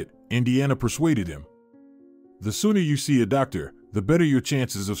risk it," Indiana persuaded him. "The sooner you see a doctor, the better your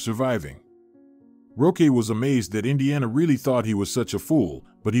chances of surviving." Roque was amazed that Indiana really thought he was such a fool,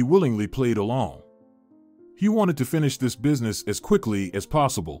 but he willingly played along. He wanted to finish this business as quickly as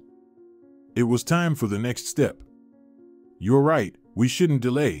possible. It was time for the next step. "You're right, we shouldn't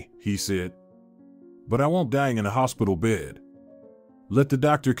delay," he said. "But I won't die in a hospital bed. Let the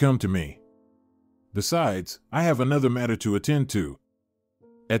doctor come to me. Besides, I have another matter to attend to."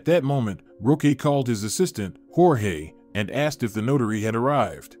 At that moment, Roque called his assistant, Jorge, and asked if the notary had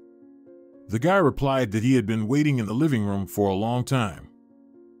arrived. The guy replied that he had been waiting in the living room for a long time.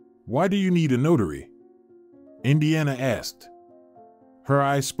 "Why do you need a notary?" Indiana asked. Her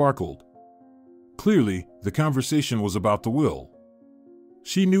eyes sparkled. Clearly, the conversation was about the will.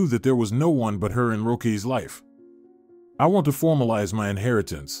 She knew that there was no one but her in Roque's life. "I want to formalize my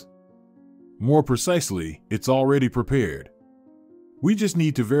inheritance. More precisely, it's already prepared. We just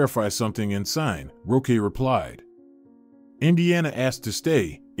need to verify something and sign," Roque replied. Indiana asked to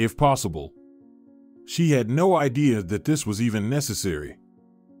stay, if possible. She had no idea that this was even necessary.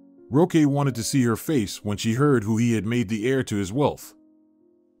 Roque wanted to see her face when she heard who he had made the heir to his wealth.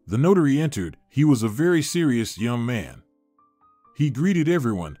 The notary entered. He was a very serious young man. He greeted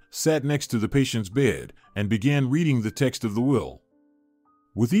everyone, sat next to the patient's bed, and began reading the text of the will.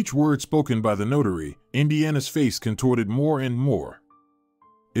 With each word spoken by the notary, Indiana's face contorted more and more.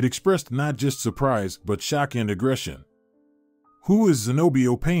 It expressed not just surprise but shock and aggression. "Who is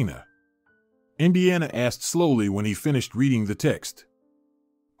Zenobio Pena?" Indiana asked slowly when he finished reading the text.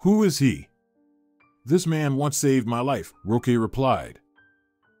 "Who is he?" "This man once saved my life," Roque replied.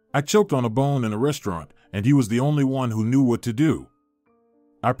 "I choked on a bone in a restaurant, and he was the only one who knew what to do.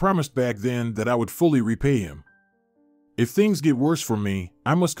 I promised back then that I would fully repay him. If things get worse for me,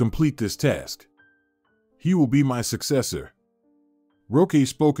 I must complete this task. He will be my successor." Roque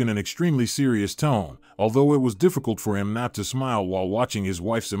spoke in an extremely serious tone, although it was difficult for him not to smile while watching his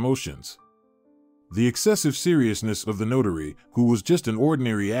wife's emotions. The excessive seriousness of the notary, who was just an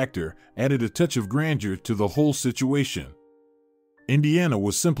ordinary actor, added a touch of grandeur to the whole situation. Indiana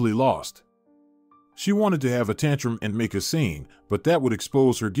was simply lost. She wanted to have a tantrum and make a scene, but that would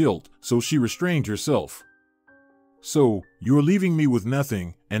expose her guilt, so she restrained herself. "So, you're leaving me with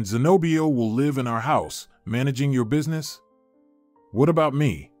nothing, and Zenobio will live in our house, managing your business? What about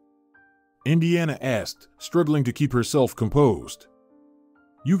me?" Indiana asked, struggling to keep herself composed.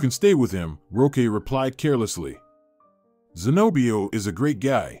 "You can stay with him," Roque replied carelessly. "Zenobio is a great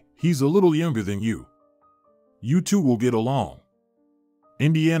guy. He's a little younger than you. You two will get along."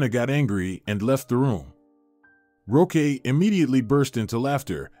 Indiana got angry and left the room. Roque immediately burst into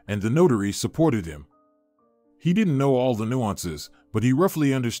laughter, and the notary supported him. He didn't know all the nuances, but he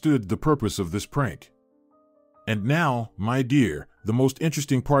roughly understood the purpose of this prank. "And now, my dear, the most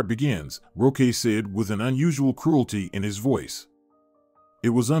interesting part begins," Roque said with an unusual cruelty in his voice. It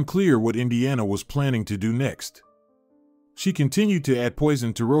was unclear what Indiana was planning to do next. She continued to add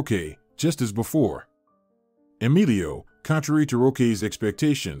poison to Roque, just as before. "Emilio, contrary to Roque's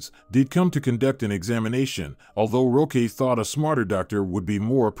expectations, did come to conduct an examination, although Roque thought a smarter doctor would be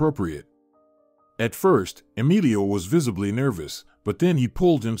more appropriate. At first, Emilio was visibly nervous, but then he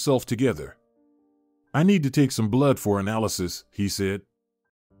pulled himself together. "I need to take some blood for analysis," he said.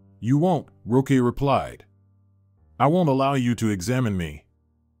 "You won't," Roque replied. "I won't allow you to examine me.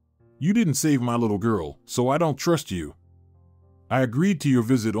 You didn't save my little girl, so I don't trust you. I agreed to your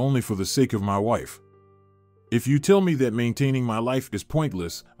visit only for the sake of my wife. If you tell me that maintaining my life is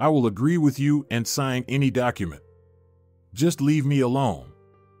pointless, I will agree with you and sign any document. Just leave me alone."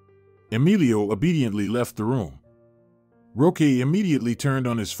 Emilio obediently left the room. Roque immediately turned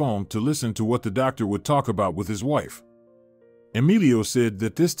on his phone to listen to what the doctor would talk about with his wife. Emilio said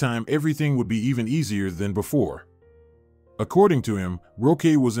that this time everything would be even easier than before. According to him,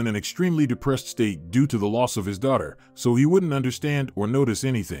 Roque was in an extremely depressed state due to the loss of his daughter, so he wouldn't understand or notice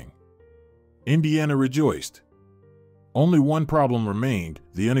anything. Indiana rejoiced. Only one problem remained: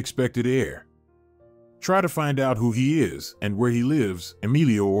 the unexpected heir. "Try to find out who he is and where he lives,"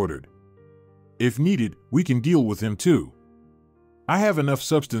 Emilio ordered. "If needed, we can deal with him too. I have enough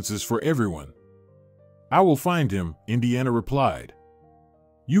substances for everyone." "I will find him," Indiana replied.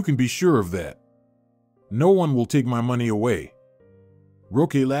 "You can be sure of that. No one will take my money away."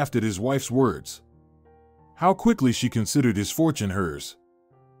 Roque laughed at his wife's words. How quickly she considered his fortune hers.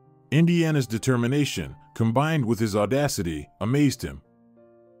 Indiana's determination, combined with his audacity, amazed him.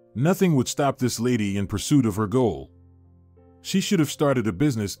 Nothing would stop this lady in pursuit of her goal. She should have started a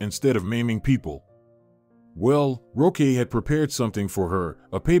business instead of maiming people. Well, Roque had prepared something for her,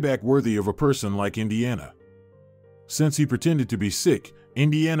 a payback worthy of a person like Indiana. Since he pretended to be sick,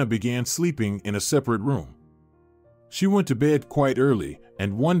 Indiana began sleeping in a separate room. She went to bed quite early,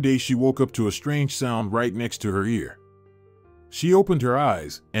 and one day she woke up to a strange sound right next to her ear. She opened her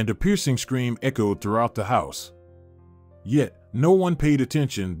eyes, and a piercing scream echoed throughout the house. Yet, no one paid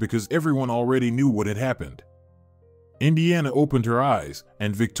attention because everyone already knew what had happened. Indiana opened her eyes,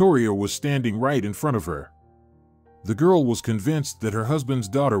 and Victoria was standing right in front of her. The girl was convinced that her husband's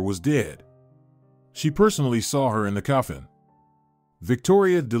daughter was dead. She personally saw her in the coffin.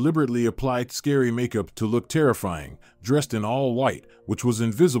 Victoria deliberately applied scary makeup to look terrifying, dressed in all white, which was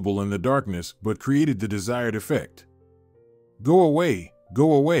invisible in the darkness but created the desired effect. "Go away,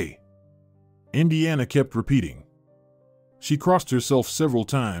 go away," Indiana kept repeating. She crossed herself several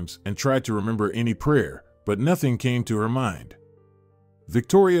times and tried to remember any prayer, but nothing came to her mind.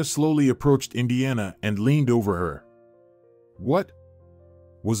 Victoria slowly approached Indiana and leaned over her. "What?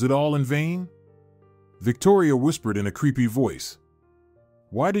 Was it all in vain?" Victoria whispered in a creepy voice.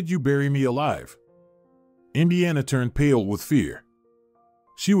 "Why did you bury me alive?" Indiana turned pale with fear.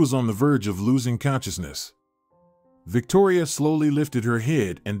 She was on the verge of losing consciousness. Victoria slowly lifted her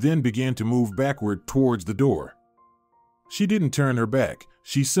head and then began to move backward towards the door. She didn't turn her back,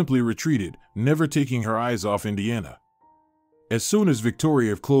 she simply retreated, never taking her eyes off Indiana. As soon as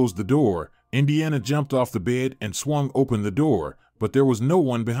Victoria closed the door, Indiana jumped off the bed and swung open the door, but there was no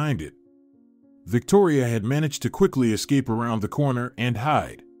one behind it. Victoria had managed to quickly escape around the corner and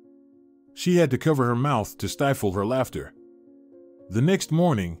hide. She had to cover her mouth to stifle her laughter. The next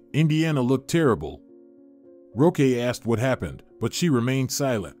morning, Indiana looked terrible. Roque asked what happened, but she remained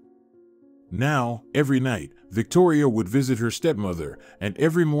silent. Now, every night, Victoria would visit her stepmother, and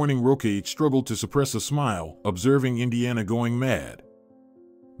every morning Roque struggled to suppress a smile, observing Indiana going mad.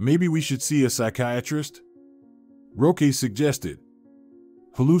 "Maybe we should see a psychiatrist?" Roque suggested.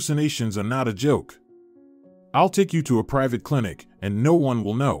 "Hallucinations are not a joke. I'll take you to a private clinic, and no one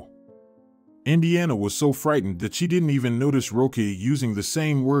will know." Indiana was so frightened that she didn't even notice Roque using the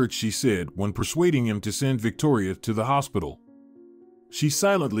same words she said when persuading him to send Victoria to the hospital. She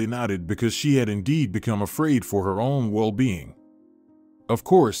silently nodded because she had indeed become afraid for her own well-being. Of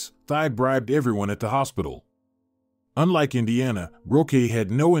course, Thai bribed everyone at the hospital. Unlike Indiana, Roque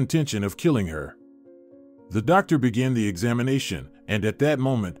had no intention of killing her. The doctor began the examination, and at that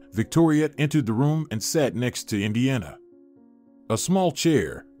moment, Victoria entered the room and sat next to Indiana. A small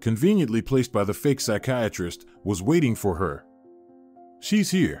chair, conveniently placed by the fake psychiatrist, was waiting for her.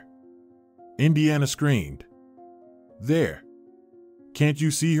 "She's here," Indiana screamed. "There. Can't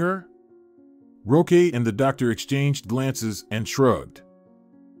you see her?" Roque and the doctor exchanged glances and shrugged.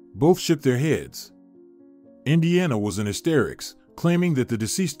 Both shook their heads. Indiana was in hysterics, claiming that the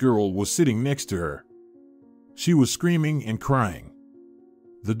deceased girl was sitting next to her. She was screaming and crying.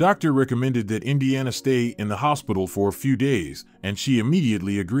 The doctor recommended that Indiana stay in the hospital for a few days, and she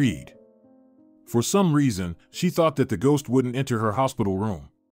immediately agreed. For some reason, she thought that the ghost wouldn't enter her hospital room.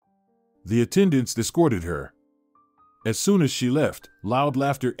 The attendants escorted her. As soon as she left, loud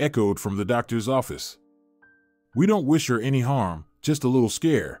laughter echoed from the doctor's office. "We don't wish her any harm, just a little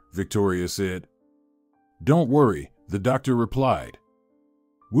scare," Victoria said. "Don't worry," the doctor replied.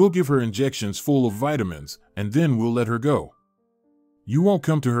 "We'll give her injections full of vitamins, and then we'll let her go. You won't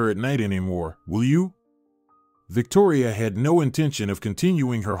come to her at night anymore, will you?" Victoria had no intention of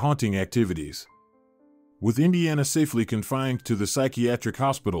continuing her haunting activities. With Indiana safely confined to the psychiatric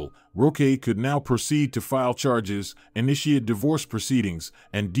hospital, Roque could now proceed to file charges, initiate divorce proceedings,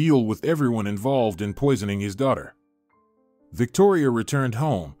 and deal with everyone involved in poisoning his daughter. Victoria returned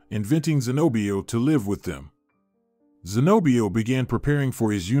home, inviting Zenobio to live with them. Zenobio began preparing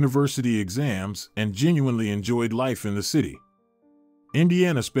for his university exams and genuinely enjoyed life in the city.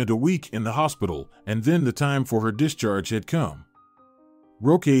 Indiana spent a week in the hospital, and then the time for her discharge had come.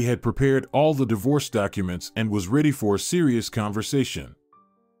 Roque had prepared all the divorce documents and was ready for a serious conversation.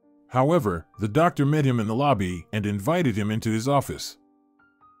 However, the doctor met him in the lobby and invited him into his office.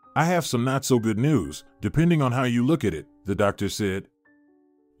 "I have some not-so-good news, depending on how you look at it," the doctor said.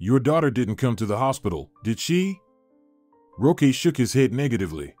 "Your daughter didn't come to the hospital, did she?" Roque shook his head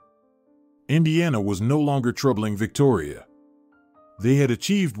negatively. Indiana was no longer troubling Victoria. They had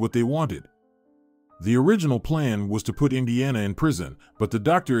achieved what they wanted. The original plan was to put Indiana in prison, but the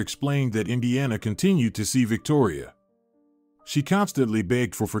doctor explained that Indiana continued to see Victoria. She constantly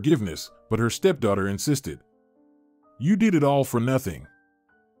begged for forgiveness, but her stepdaughter insisted. "You did it all for nothing."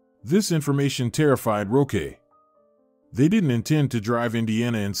 This information terrified Roque. They didn't intend to drive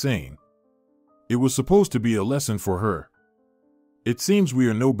Indiana insane. It was supposed to be a lesson for her. "It seems we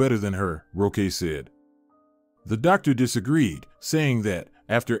are no better than her," Roque said. The doctor disagreed, saying that,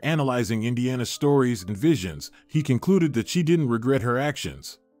 after analyzing Indiana's stories and visions, he concluded that she didn't regret her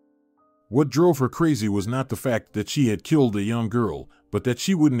actions. What drove her crazy was not the fact that she had killed a young girl, but that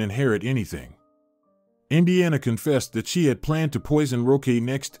she wouldn't inherit anything. Indiana confessed that she had planned to poison Roque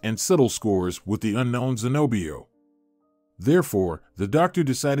next and settle scores with the unknown Zenobio. Therefore, the doctor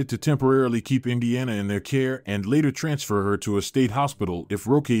decided to temporarily keep Indiana in their care and later transfer her to a state hospital if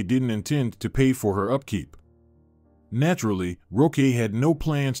Roque didn't intend to pay for her upkeep. Naturally, Roque had no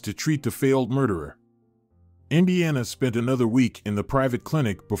plans to treat the failed murderer. Indiana spent another week in the private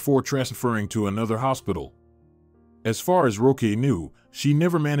clinic before transferring to another hospital. As far as Roque knew, she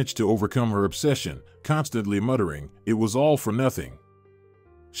never managed to overcome her obsession, constantly muttering, "It was all for nothing."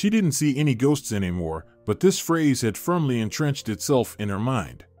 She didn't see any ghosts anymore, but this phrase had firmly entrenched itself in her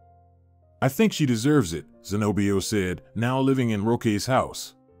mind. "I think she deserves it," Zenobio said, now living in Roque's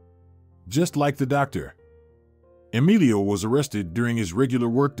house. Just like the doctor. Emilio was arrested during his regular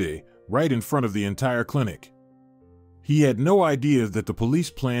workday, right in front of the entire clinic. He had no idea that the police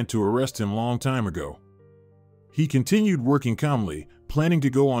planned to arrest him long time ago. He continued working calmly, planning to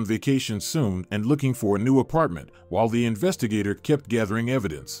go on vacation soon and looking for a new apartment, while the investigator kept gathering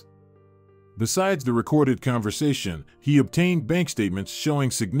evidence. Besides the recorded conversation, he obtained bank statements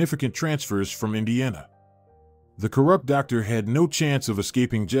showing significant transfers from Indiana. The corrupt doctor had no chance of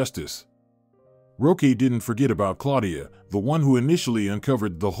escaping justice. Roque didn't forget about Claudia, the one who initially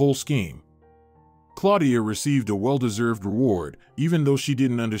uncovered the whole scheme. Claudia received a well-deserved reward, even though she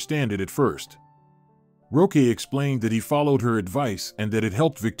didn't understand it at first. Roque explained that he followed her advice and that it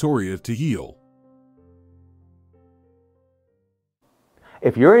helped Victoria to heal.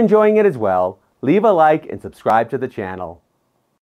 If you're enjoying it as well, leave a like and subscribe to the channel.